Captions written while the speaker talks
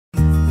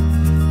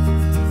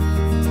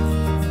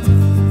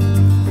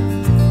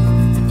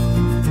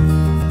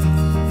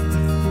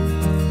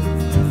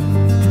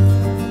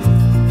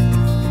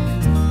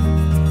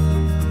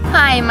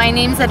my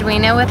name's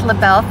Edwina with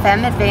Belle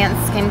Femme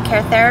Advanced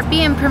Skincare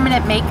Therapy and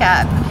Permanent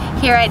Makeup.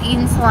 Here at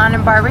Eden Salon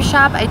and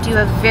Barbershop, I do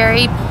a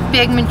very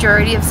big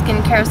majority of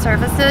skincare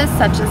services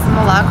such as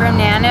Milagro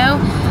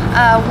Nano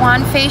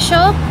Wand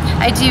Facial.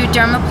 I do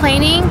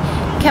dermaplaning,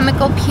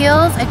 chemical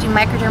peels, I do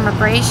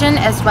microdermabrasion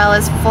as well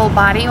as full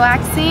body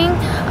waxing.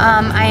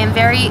 I am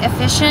very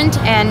efficient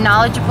and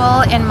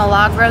knowledgeable in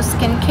Milagro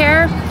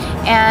skincare,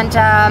 and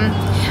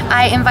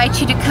I invite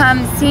you to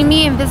come see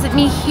me and visit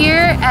me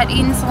here at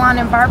Eden Salon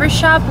and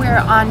Barbershop. We're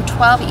on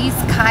 12 East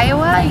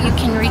Kiowa. You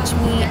can reach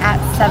me at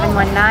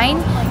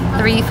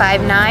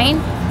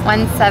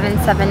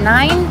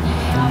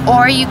 719-359-1779,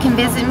 or you can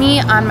visit me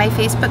on my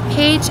Facebook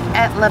page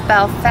at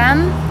Belle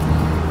Femme.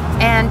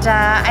 And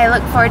I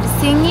look forward to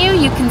seeing you.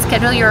 You can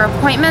schedule your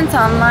appointments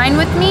online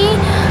with me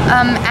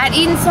at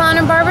Eden Salon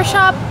and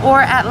Barbershop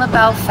or at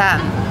Belle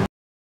Femme.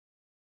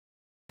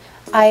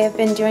 I have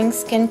been doing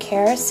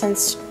skincare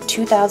since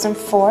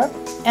 2004,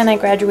 and I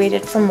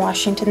graduated from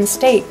Washington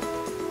State.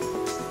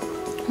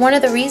 One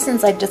of the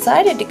reasons I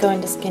decided to go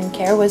into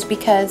skincare was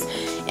because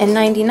in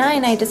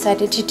 '99 I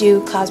decided to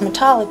do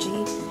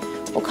cosmetology.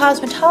 Well,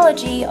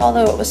 cosmetology,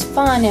 although it was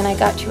fun and I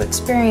got to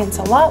experience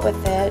a lot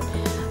with it,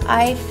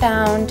 I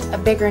found a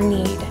bigger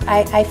need.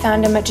 I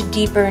found a much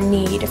deeper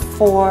need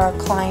for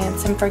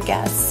clients and for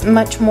guests,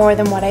 much more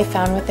than what I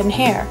found within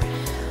hair.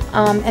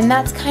 And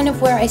that's kind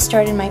of where I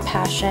started my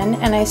passion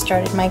and I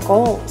started my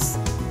goals.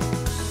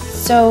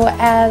 So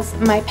as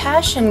my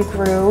passion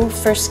grew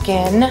for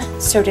skin,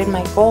 so did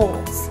my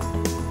goals.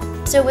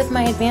 So with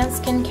my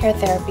advanced skincare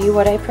therapy,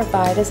 what I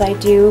provide is I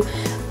do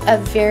a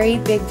very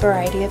big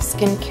variety of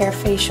skincare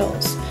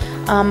facials.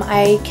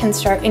 I can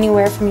start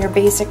anywhere from your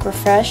basic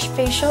refresh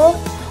facial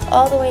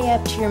all the way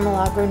up to your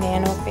Milagro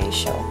Nano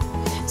facial.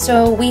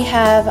 So we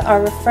have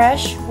our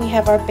refresh, we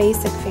have our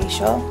basic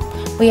facial,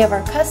 we have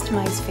our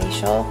customized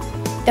facial,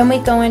 then we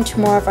go into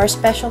more of our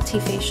specialty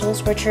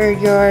facials, which are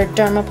your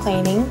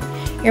dermaplaning,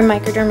 your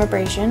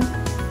microdermabrasion,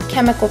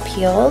 chemical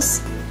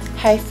peels,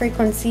 high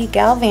frequency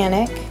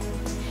galvanic,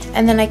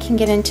 and then I can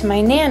get into my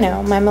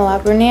nano, my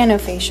Milagro Nano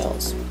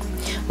facials.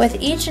 With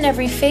each and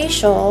every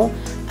facial,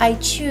 I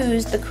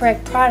choose the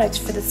correct products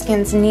for the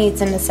skin's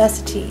needs and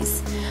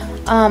necessities.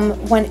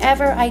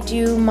 Whenever I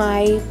do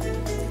my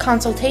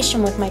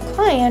consultation with my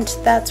client,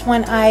 that's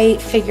when I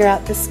figure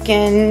out the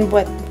skin,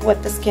 what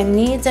the skin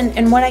needs,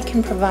 and what I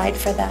can provide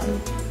for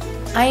them.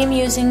 I am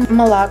using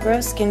Milagro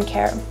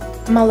skincare.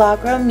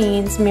 Milagro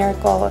means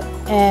miracle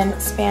in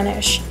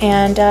Spanish,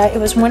 and it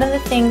was one of the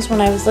things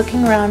when I was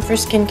looking around for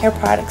skincare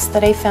products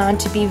that I found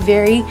to be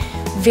very,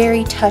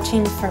 very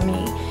touching for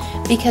me,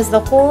 because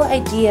the whole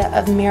idea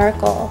of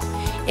miracle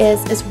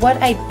is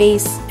what I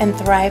base and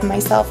thrive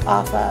myself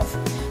off of.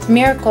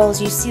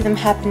 Miracles, you see them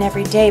happen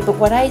every day, but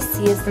what I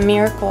see is the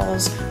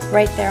miracles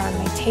right there on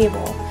my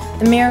table.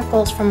 The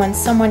miracles from when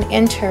someone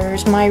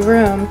enters my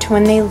room to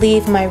when they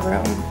leave my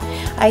room.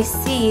 I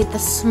see the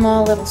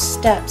small little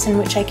steps in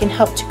which I can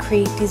help to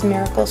create these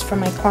miracles for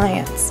my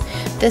clients.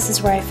 This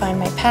is where I find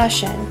my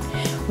passion.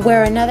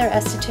 Where another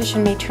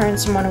esthetician may turn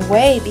someone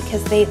away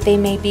because they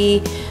may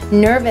be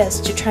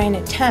nervous to try and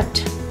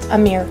attempt a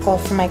miracle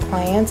for my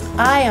clients,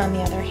 I, on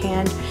the other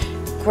hand,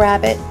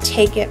 grab it,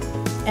 take it,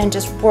 and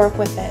just work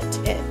with it.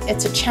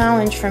 It's a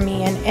challenge for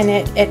me, and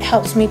it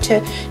helps me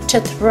to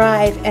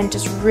thrive and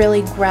just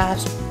really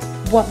grasp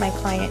what my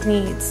client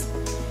needs.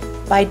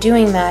 By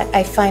doing that,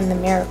 I find the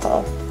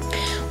miracle.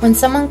 When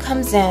someone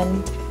comes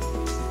in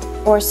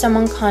or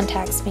someone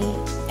contacts me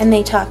and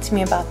they talk to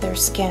me about their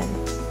skin,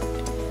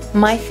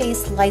 my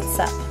face lights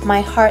up,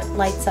 my heart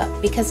lights up,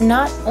 because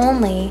not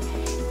only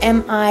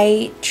am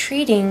I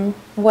treating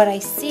what I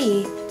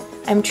see,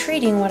 I'm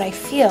treating what I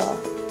feel.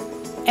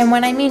 And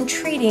when I mean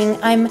treating,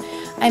 I'm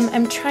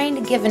trying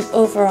to give an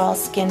overall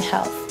skin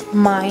health,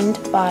 mind,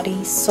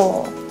 body,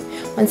 soul.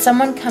 When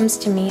someone comes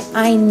to me,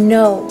 I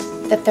know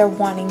that they're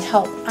wanting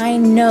help. I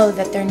know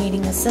that they're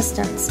needing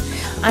assistance.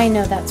 I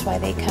know that's why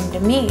they come to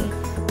me.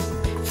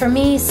 For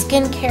me,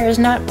 skincare is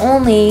not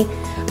only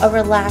a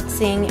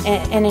relaxing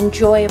and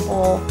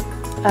enjoyable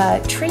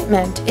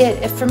treatment.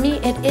 For me,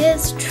 it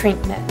is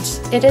treatment.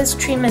 It is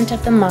treatment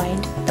of the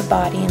mind, the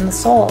body, and the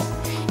soul.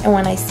 And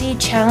when I see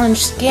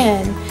challenged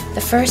skin,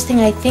 the first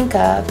thing I think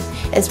of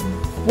is,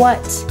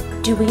 what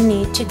do we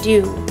need to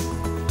do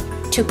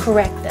to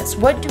correct this?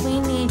 What do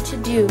we need to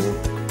do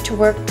to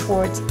work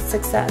towards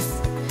success?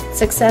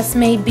 Success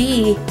may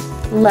be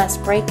less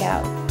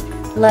breakout,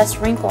 less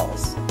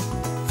wrinkles.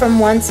 From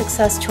one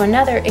success to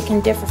another, it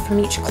can differ from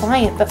each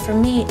client, but for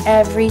me,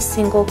 every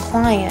single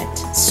client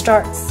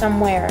starts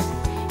somewhere,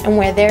 and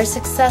where their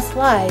success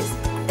lies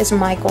is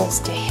my goals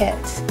to hit.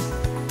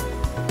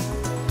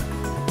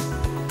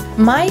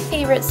 My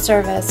favorite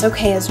service,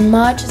 okay, as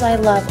much as I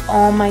love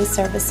all my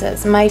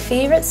services, my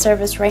favorite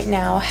service right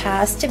now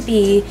has to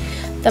be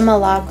the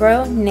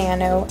Milagro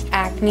Nano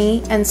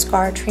Acne and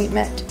Scar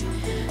Treatment.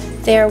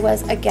 There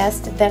was a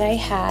guest that I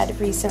had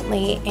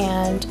recently,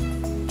 and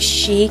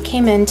she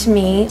came in to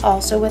me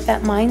also with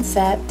that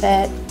mindset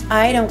that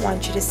I don't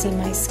want you to see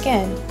my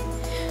skin.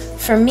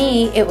 For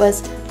me, it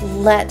was,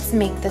 let's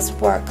make this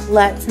work,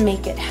 let's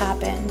make it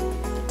happen.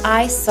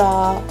 I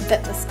saw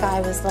that the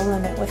sky was the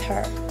limit with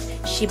her.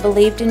 She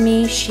believed in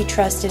me, she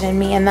trusted in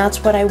me, and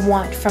that's what I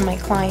want from my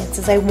clients,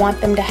 is I want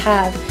them to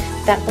have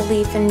that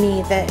belief in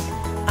me that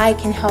I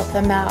can help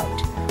them out,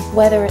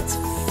 whether it's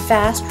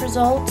fast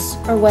results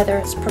or whether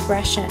it's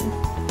progression.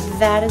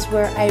 That is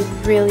where I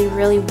really,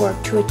 really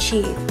work to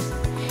achieve.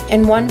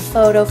 In one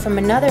photo from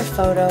another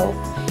photo,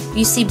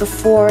 you see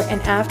before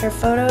and after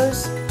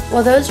photos.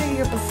 Well, those are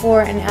your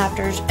before and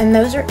afters, and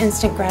those are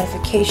instant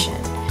gratification.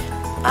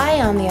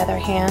 I, on the other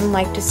hand,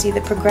 like to see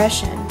the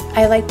progression.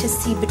 I like to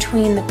see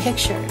between the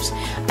pictures.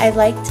 I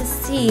like to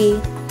see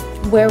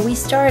where we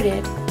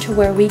started to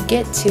where we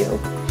get to.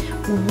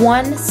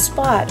 One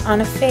spot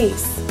on a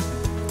face,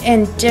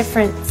 in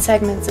different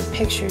segments of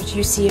pictures,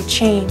 you see a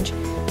change.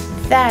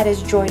 That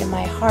is joy to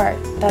my heart.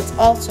 That's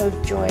also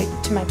joy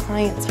to my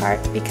client's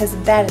heart, because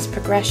that is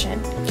progression.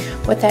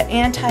 With that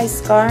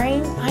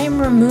anti-scarring, I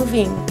am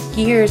removing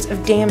years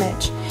of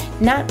damage.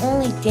 Not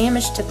only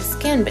damage to the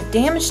skin, but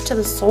damage to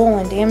the soul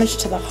and damage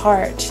to the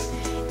heart.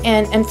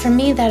 And for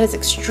me, that is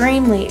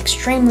extremely,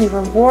 extremely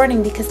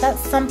rewarding, because that's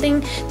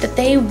something that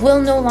they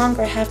will no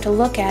longer have to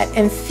look at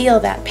and feel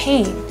that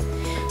pain.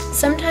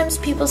 Sometimes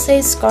people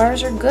say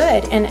scars are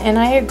good, and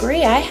I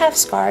agree. I have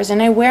scars,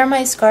 and I wear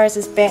my scars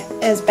as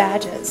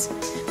badges.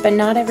 But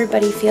not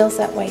everybody feels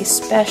that way,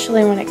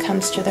 especially when it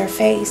comes to their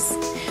face.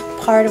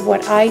 Part of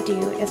what I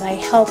do is I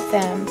help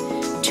them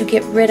to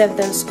get rid of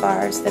those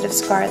scars that have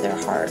scarred their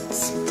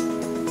hearts.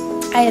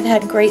 I have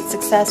had great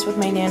success with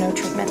my nano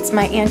treatments,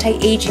 my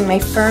anti-aging, my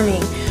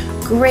firming,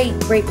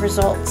 great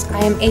results.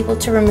 I am able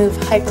to remove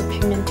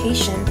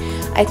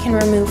hyperpigmentation. I can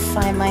remove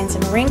fine lines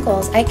and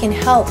wrinkles. I can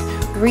help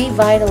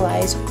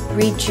revitalize,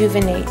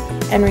 rejuvenate,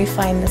 and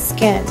refine the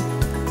skin.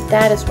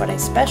 That is what I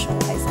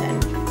specialize in.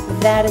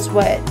 That is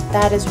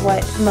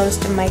what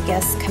most of my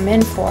guests come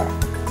in for.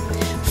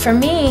 For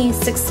me,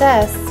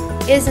 success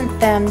isn't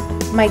them,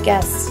 my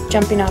guests,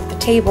 jumping off the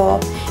table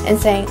and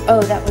saying,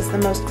 oh, that was the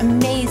most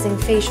amazing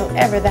facial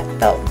ever, that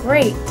felt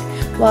great.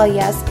 Well,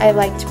 yes, I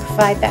like to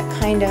provide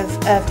that kind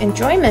of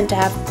enjoyment to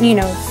have,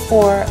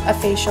 for a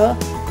facial.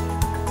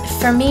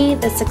 For me,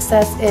 the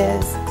success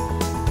is,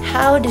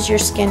 how does your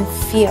skin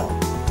feel?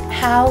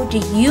 How do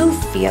you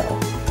feel?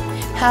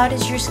 How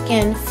does your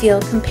skin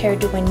feel compared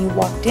to when you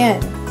walked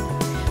in?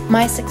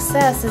 My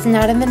success is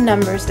not in the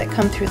numbers that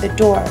come through the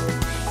door.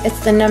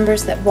 It's the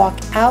numbers that walk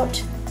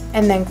out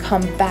and then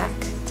come back.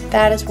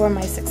 That is where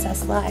my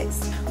success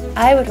lies.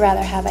 I would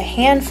rather have a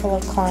handful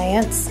of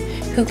clients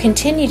who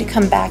continue to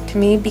come back to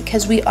me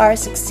because we are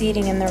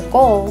succeeding in their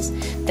goals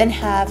than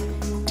have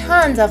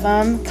tons of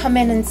them come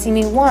in and see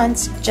me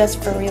once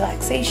just for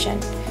relaxation.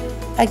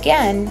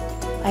 Again,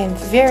 I am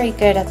very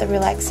good at the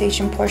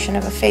relaxation portion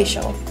of a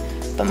facial,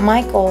 but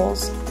my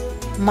goals,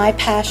 my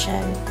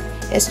passion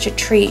is to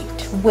treat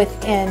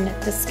within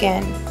the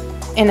skin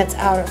in its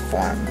outer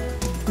form.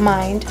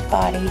 Mind,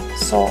 body,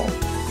 soul.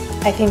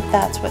 I think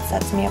that's what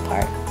sets me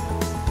apart.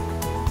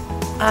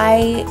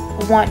 I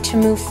want to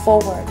move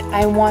forward.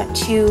 I want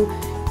to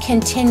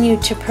continue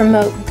to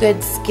promote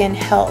good skin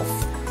health.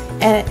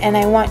 And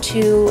I want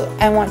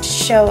to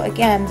show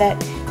again that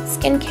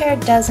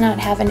skincare does not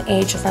have an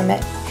age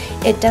limit.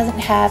 It doesn't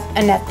have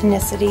an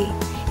ethnicity.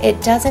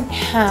 It doesn't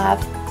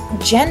have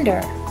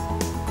gender.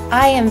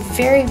 I am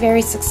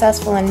very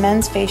successful in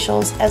men's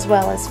facials as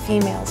well as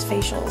females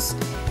facials.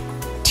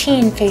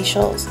 Teen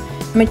facials,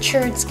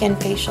 matured skin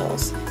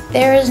facials.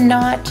 There is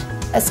not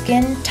a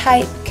skin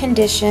type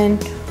condition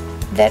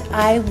that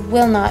I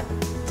will not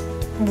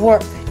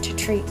work to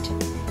treat.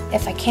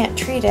 If I can't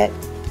treat it,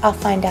 I'll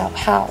find out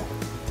how.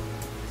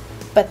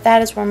 But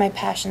that is where my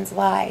passions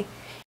lie.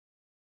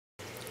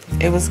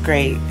 It was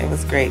great. It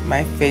was great.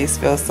 My face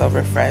feels so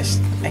refreshed.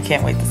 I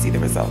can't wait to see the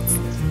results.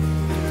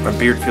 My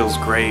beard feels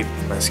great.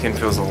 My skin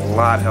feels a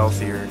lot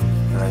healthier.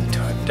 And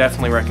I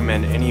definitely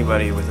recommend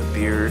anybody with a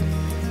beard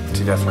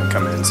to definitely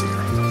come in and see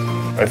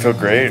her. I feel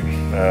great.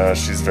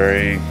 She's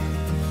very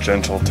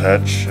gentle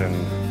touch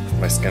and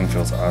my skin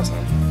feels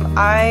awesome.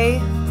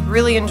 I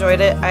really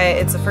enjoyed it.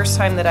 It's the first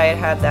time that I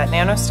had that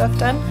nano stuff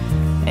done,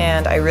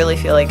 and I really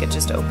feel like it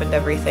just opened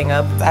everything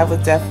up. I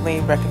would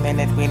definitely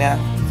recommend Edwina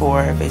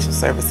for facial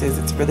services.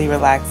 It's really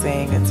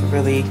relaxing, it's a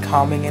really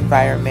calming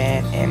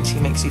environment, and she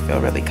makes you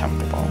feel really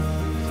comfortable.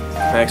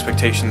 My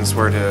expectations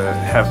were to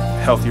have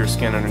healthier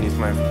skin underneath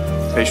my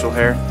facial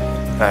hair.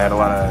 I had a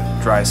lot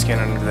of dry skin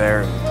under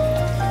there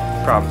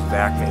and problems with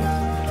acne.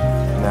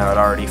 Now it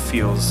already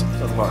feels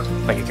a lot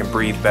like it can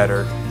breathe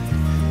better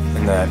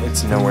and that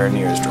it's nowhere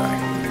near as dry.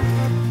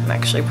 I'm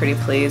actually pretty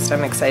pleased.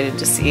 I'm excited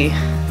to see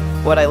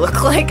what I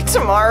look like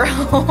tomorrow.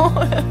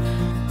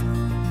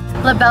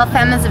 La Belle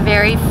Femme is a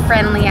very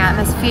friendly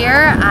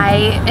atmosphere.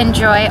 I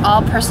enjoy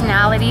all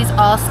personalities,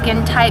 all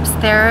skin types.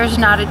 There's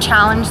not a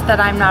challenge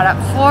that I'm not up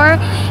for,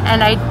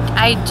 and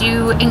I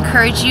do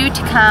encourage you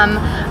to come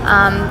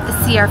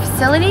see our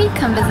facility,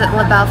 come visit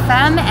La Belle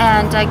Femme,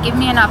 and give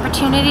me an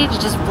opportunity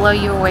to just blow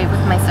you away with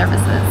my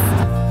services.